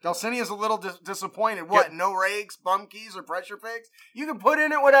 okay. Dulcinia's a little disappointed. What? Yep. No rakes, bum keys, or pressure picks? You can put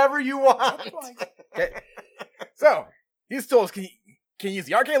in it whatever you want. Okay. So, these tools can use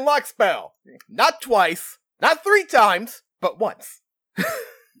the arcane lock spell. Not twice, not 3 times, but once.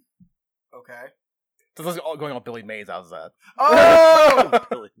 Okay. So this is all going on Billy Mays. I was Oh!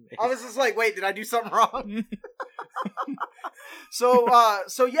 I was just like, wait, did I do something wrong?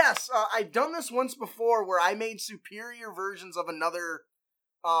 So yes, I've done this once before where I made superior versions of another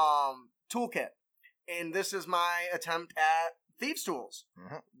toolkit, and this is my attempt at Thieves' Tools.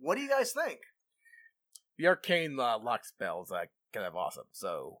 Mhm. What do you guys think? The arcane lock spell is kind of awesome.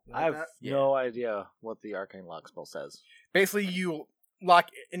 So I have Yeah. no idea what the arcane lock spell says. basically, you lock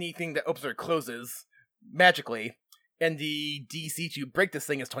anything that opens or closes magically, and the DC to break this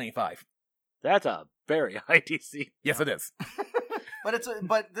thing is 25. That's a very high DC. Yes, it is.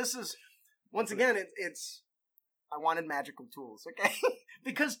 But this is once again it's I wanted magical tools, okay?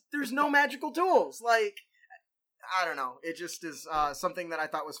 Because there's no magical tools. Like I don't know, it just is something that I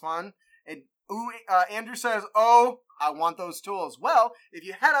thought was fun. And Andrew says, "Oh, I want those tools." Well, if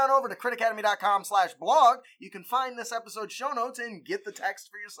you head on over to critacademy.com/blog, you can find this episode's show notes and get the text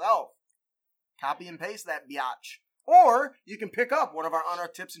for yourself. Copy and paste that biatch. Or you can pick up one of our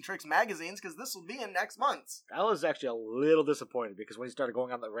Unearthed Tips and Tricks magazines, because this will be in next month's. I was actually a little disappointed because when he started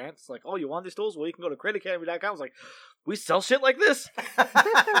going on the rant, it's like, oh, you want these tools? Well, you can go to critacademy.com. I was like, we sell shit like this?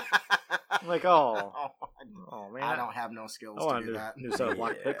 I'm like, oh man. I don't have no skills I want to do a that. new set of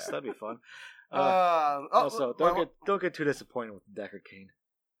lock Yeah. picks. That'd be fun. Also, Don't get too disappointed with Deckard Cain.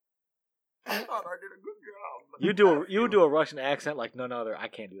 I thought I did a good job. You do a Russian accent like none other. I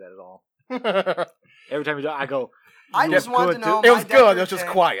can't do that at all. Every time you do it, I go. I "You just were want to good know. It was my good. Deckard It was just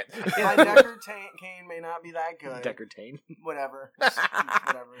Cain- quiet. My Deckard Cain may not be that good. Deckard Cain. Whatever.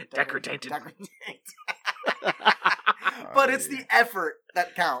 Whatever. Deckard tainted. Deckard tainted. But it's the effort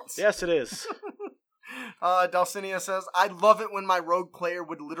that counts. Yes, it is. Dulcinea says, "I love it when my rogue player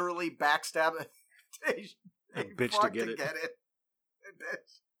would literally backstab a bitch fuck to get it." A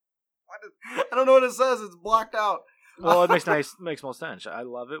bitch. I don't know what it says. It's blocked out. Well, it makes more sense. I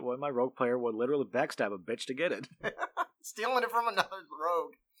love it when my rogue player would literally backstab a bitch to get it. Stealing it from another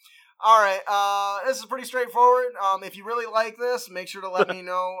rogue. All right, this is pretty straightforward. If you really like this, make sure to let me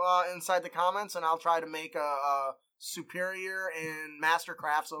know inside the comments, and I'll try to make a superior and master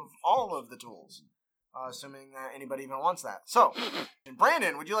crafts of all of the tools, assuming that anybody even wants that. So,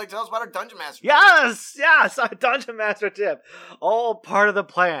 Brandon, would you like to tell us about our Dungeon Master? Yes, our Dungeon Master tip. All part of the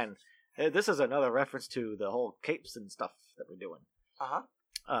plan. This is another reference to the whole capes and stuff that we're doing.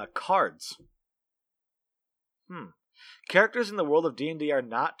 Uh-huh. Cards. Characters in the world of D&D are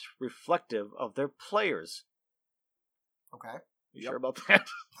not reflective of their players. Okay. You sure about that?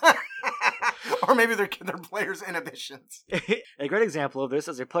 Or maybe they're players' inhibitions. A great example of this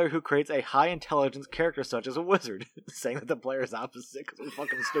is a player who creates a high intelligence character such as a wizard, saying that the player is opposite because we're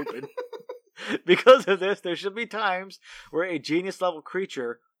fucking stupid. Because of this, there should be times where a genius level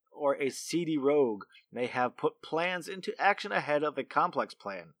creature or a seedy rogue may have put plans into action ahead of a complex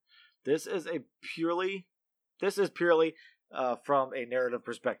plan. This is purely from a narrative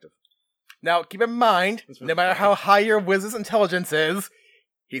perspective. Now, keep in mind, no matter how high your wizard's intelligence is,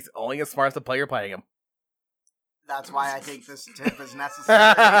 he's only as smart as the player playing him. That's why I think this tip is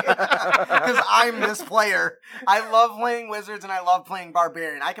necessary. Because I'm this player. I love playing wizards and I love playing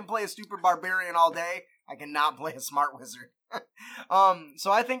barbarian. I can play a stupid barbarian all day. I cannot play a smart wizard.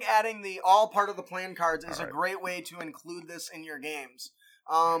 So I think adding the all part of the plan cards is a great way to include this in your games.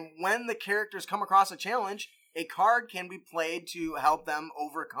 When the characters come across a challenge, a card can be played to help them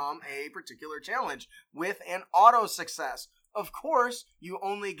overcome a particular challenge with an auto success. Of course, you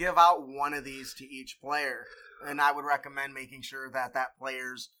only give out one of these to each player, and I would recommend making sure that that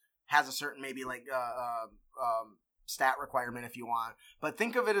player's has a certain maybe like stat requirement if you want. But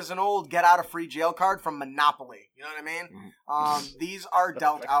think of it as an old get out of free jail card from Monopoly. You know what I mean? These are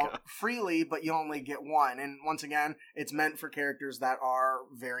dealt out freely, but you only get one. And once again, it's meant for characters that are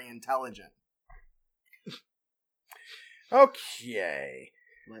very intelligent. Okay,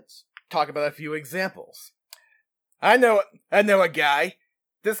 Let's. talk about a few examples. I know a guy.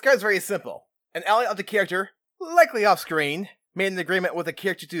 This guy's very simple. An ally of the character, likely off screen, made an agreement with the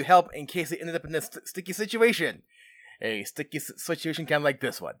character to help in case they ended up in a sticky situation. A sticky situation kind of like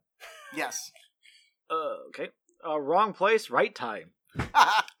this one. Yes. Okay. Wrong place, right time.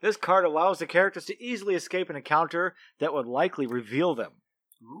 This card allows the characters to easily escape an encounter that would likely reveal them.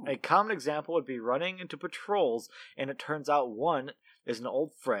 Ooh. A common example would be running into patrols, and it turns out one is an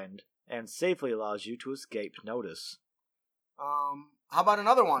old friend, and safely allows you to escape notice. How about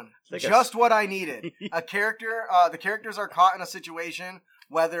another one? Just what I needed. A character, the characters are caught in a situation,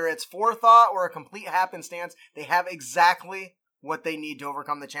 whether it's forethought or a complete happenstance, they have exactly what they need to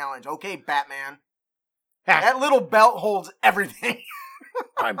overcome the challenge. Okay, Batman. That little belt holds everything.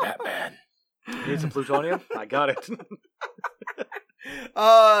 I'm Batman. Need some plutonium? I got it.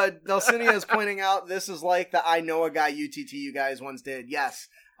 Dulcinea is pointing out this is like the I Know a Guy UTT you guys once did. Yes.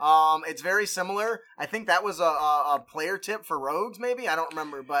 It's very similar. I think that was a player tip for rogues, maybe? I don't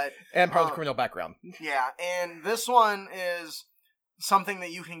remember, but... And part of the criminal background. Yeah, and this one is something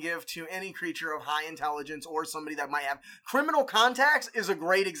that you can give to any creature of high intelligence or somebody that might have... Criminal Contacts is a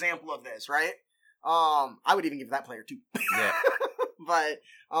great example of this, right? I would even give that player too. Yeah. But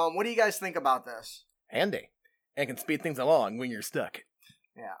what do you guys think about this? Handy. And can speed things along when you're stuck.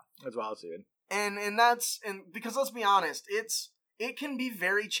 Yeah. That's what I was saying. And that's... and because let's be honest, it can be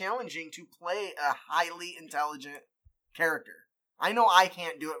very challenging to play a highly intelligent character. I know I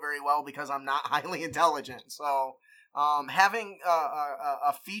can't do it very well because I'm not highly intelligent. So having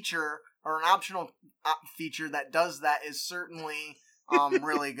a feature or an optional feature that does that is certainly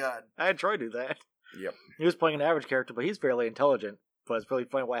really good. I had Troy do that. Yep. He was playing an average character, but he's fairly intelligent. But it's really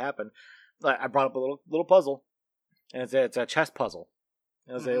funny what happened. I brought up a little puzzle, and it's a chess puzzle.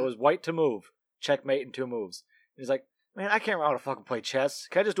 It was white to move, checkmate in 2 moves. And he's like, man, I can't remember how to fucking play chess.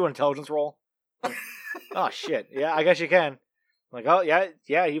 Can I just do an intelligence roll? Oh, shit. Yeah, I guess you can. I'm like, oh,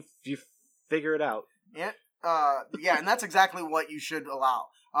 yeah, you figure it out. Yeah, and that's exactly what you should allow.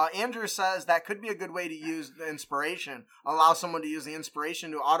 Andrew says that could be a good way to use the inspiration. Allow someone to use the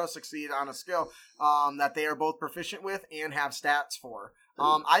inspiration to auto-succeed on a skill that they are both proficient with and have stats for.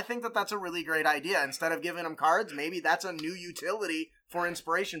 I think that's a really great idea. Instead of giving them cards, maybe that's a new utility for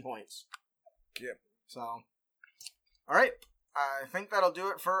inspiration points. Yep. So, all right. I think that'll do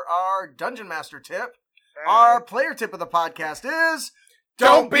it for our Dungeon Master tip. Our player tip of the podcast is...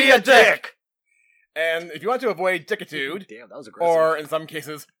 Don't be a dick! And if you want to avoid dickitude, damn, that was aggressive. or in some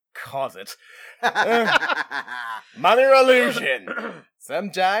cases, cause it, minor illusion.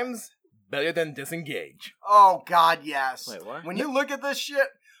 Sometimes better than disengage. Oh, God, yes. Wait, what? When you look at this shit,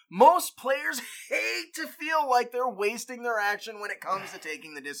 most players hate to feel like they're wasting their action when it comes to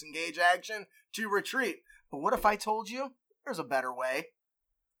taking the disengage action to retreat. But what if I told you there's a better way?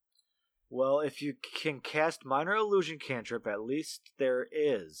 Well, if you can cast Minor Illusion cantrip, at least there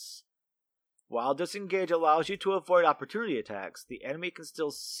is. While disengage allows you to avoid opportunity attacks, the enemy can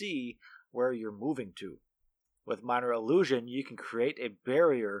still see where you're moving to. With Minor Illusion, you can create a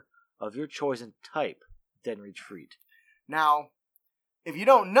barrier of your choice and type, then retreat. Now, if you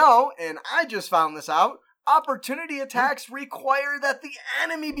don't know, and I just found this out, opportunity attacks require that the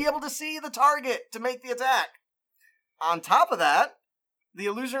enemy be able to see the target to make the attack. On top of that, the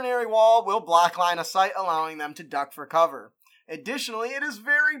illusionary wall will block line of sight, allowing them to duck for cover. Additionally, it is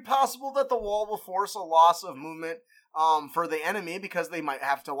very possible that the wall will force a loss of movement for the enemy because they might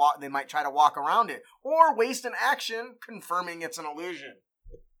have to walk. They might try to walk around it or waste an action confirming it's an illusion.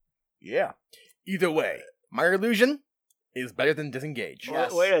 Yeah. Either way, minor illusion is better than disengage.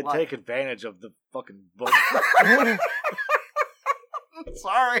 Yes, Way to like- take advantage of the fucking book.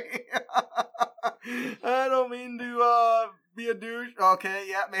 Sorry. I don't mean to be a douche. Okay,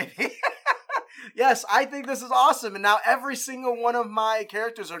 yeah, maybe. Yes, I think this is awesome. And now every single one of my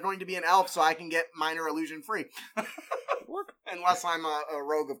characters are going to be an elf so I can get minor illusion free. Unless I'm a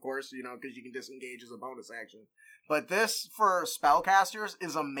rogue, of course, because you can disengage as a bonus action. But this, for spellcasters,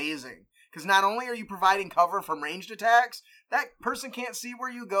 is amazing. Because not only are you providing cover from ranged attacks, that person can't see where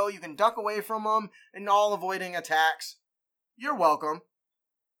you go. You can duck away from them and all avoiding attacks. You're welcome.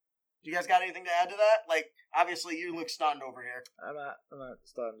 Do you guys got anything to add to that? Like, obviously, you look stunned over here. I'm not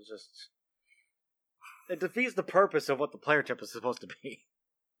stunned. It's just... It defeats the purpose of what the player tip is supposed to be.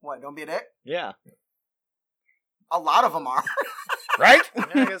 What, don't be a dick? Yeah. A lot of them are. Right? Yeah,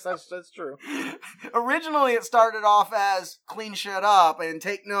 I guess that's true. Originally, it started off as clean shit up and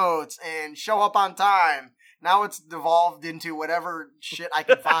take notes and show up on time. Now it's devolved into whatever shit I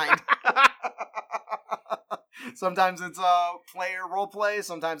can find. Sometimes it's player role play.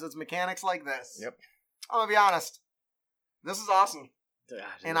 Sometimes it's mechanics like this. Yep. I'm going to be honest. This is awesome. Yeah,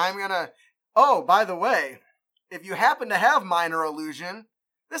 And I'm going to... Oh, by the way, if you happen to have minor illusion,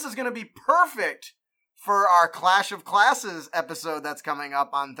 this is going to be perfect for our Clash of Classes episode that's coming up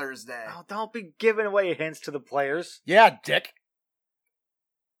on Thursday. Oh, don't be giving away hints to the players. Yeah, dick.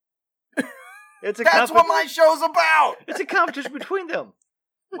 It's a That's what my show's about! It's a competition between them.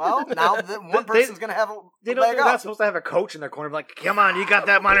 Well, now one person's going to have a They're leg not up. supposed to have a coach in their corner. Like, come on, you got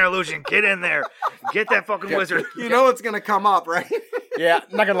that minor illusion. Get in there. Get that fucking wizard. You know it's going to come up, right? Yeah,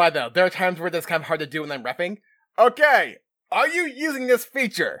 not gonna lie though, there are times where that's kind of hard to do when I'm repping. Okay, are you using this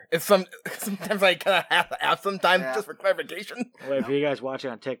feature? Sometimes I kind of have to ask sometimes Yeah. just for clarification. Wait, for you guys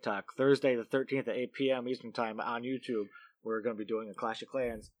watching on TikTok, Thursday the 13th at 8 p.m. Eastern Time on YouTube, we're going to be doing a Clash of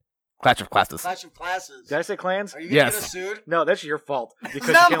Clans. Clash of Classes. Clash of Classes. Did I say clans? Are you going to Yes. get us sued? No, that's your fault. Because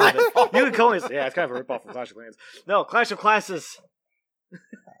not you can't my let it- fault. You can call me. Yeah, it's kind of a ripoff from Clash of Clans. No, Clash of Classes.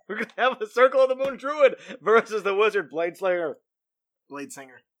 We're going to have a Circle of the Moon Druid versus the Wizard Blade Slayer. Blade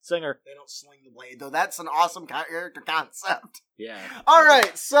Singer. Singer. They don't sling the blade, though. That's an awesome character concept. Yeah. All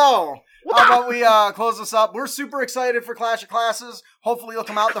right, so how about we close this up? We're super excited for Clash of Classes. Hopefully it'll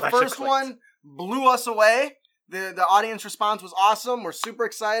come out. The Clash of first Clans. one blew us away. The audience response was awesome. We're super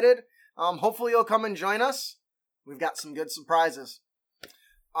excited. Hopefully you'll come and join us. We've got some good surprises.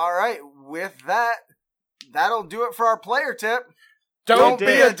 All right, with that, that'll do it for our player tip. Don't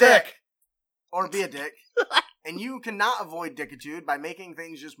be a dick. Or be a dick. And you cannot avoid dickitude by making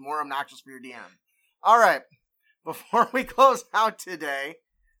things just more obnoxious for your DM. All right. Before we close out today,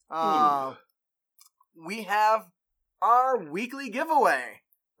 we have our weekly giveaway.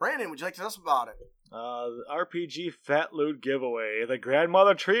 Brandon, would you like to tell us about it? RPG Fat Loot Giveaway. The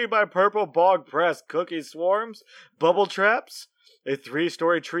Grandmother Tree by Purple Bog Press. Cookie Swarms. Bubble Traps. A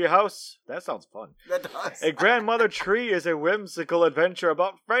 3-story tree house. That sounds fun. That does. A Grandmother Tree is a whimsical adventure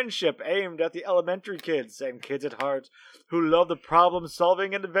about friendship aimed at the elementary kids and kids at heart who love the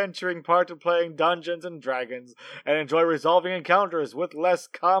problem-solving and adventuring part of playing Dungeons and Dragons and enjoy resolving encounters with less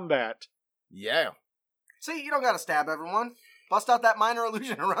combat. Yeah. See, you don't gotta stab everyone. Bust out that minor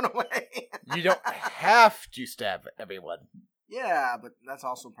illusion and run away. You don't have to stab everyone. Yeah, but that's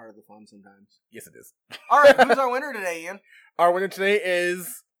also part of the fun sometimes. Yes, it is. All right, who's our winner today, Ian? Our winner today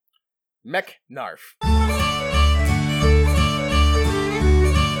is Mech Narf.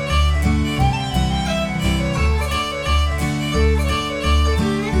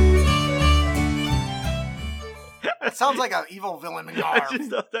 That sounds like an evil villain in I Garb. just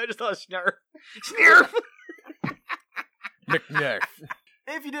thought Snarf. Snarf! Mech Narf.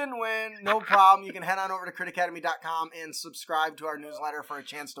 If you didn't win, no problem. You can head on over to critacademy.com and subscribe to our newsletter for a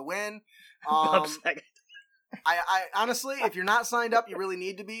chance to win. I honestly, if you're not signed up, you really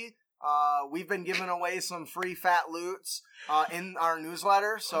need to be. We've been giving away some free fat loots in our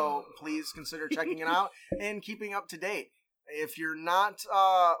newsletter, so please consider checking it out and keeping up to date. If you're not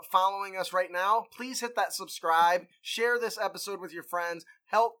following us right now, please hit that subscribe. Share this episode with your friends.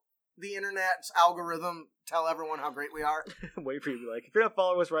 Help the internet's algorithm tell everyone how great we are. Wait for you to be like, if you're not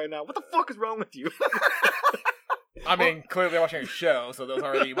following us right now, what the fuck is wrong with you? I mean, clearly they're watching a show, so those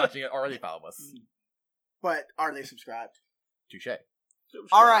already watching it already follow us. But are they subscribed? Touche.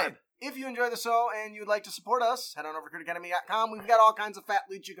 All right. If you enjoy the show and you'd like to support us, head on over to critacademy.com. We've got all kinds of fat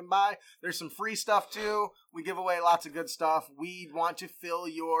loot you can buy. There's some free stuff, too. We give away lots of good stuff. We want to fill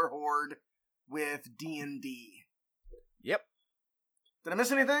your hoard with D&D. Yep. Did I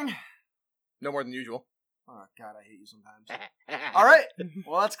miss anything? No more than usual. Oh, God, I hate you sometimes. All right.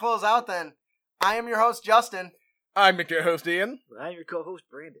 Well, let's close out then. I am your host, Justin. I'm your host, Ian. I'm your co-host,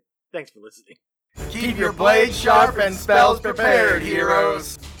 Brandon. Thanks for listening. Keep your blades sharp and spells prepared,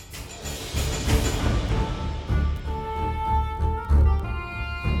 heroes.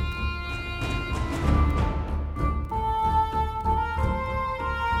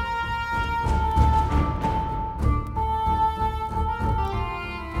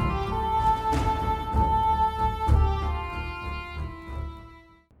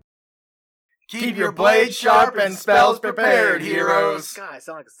 Keep your blades sharp and spells prepared, heroes. God, I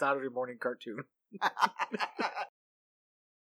sound like a Saturday morning cartoon.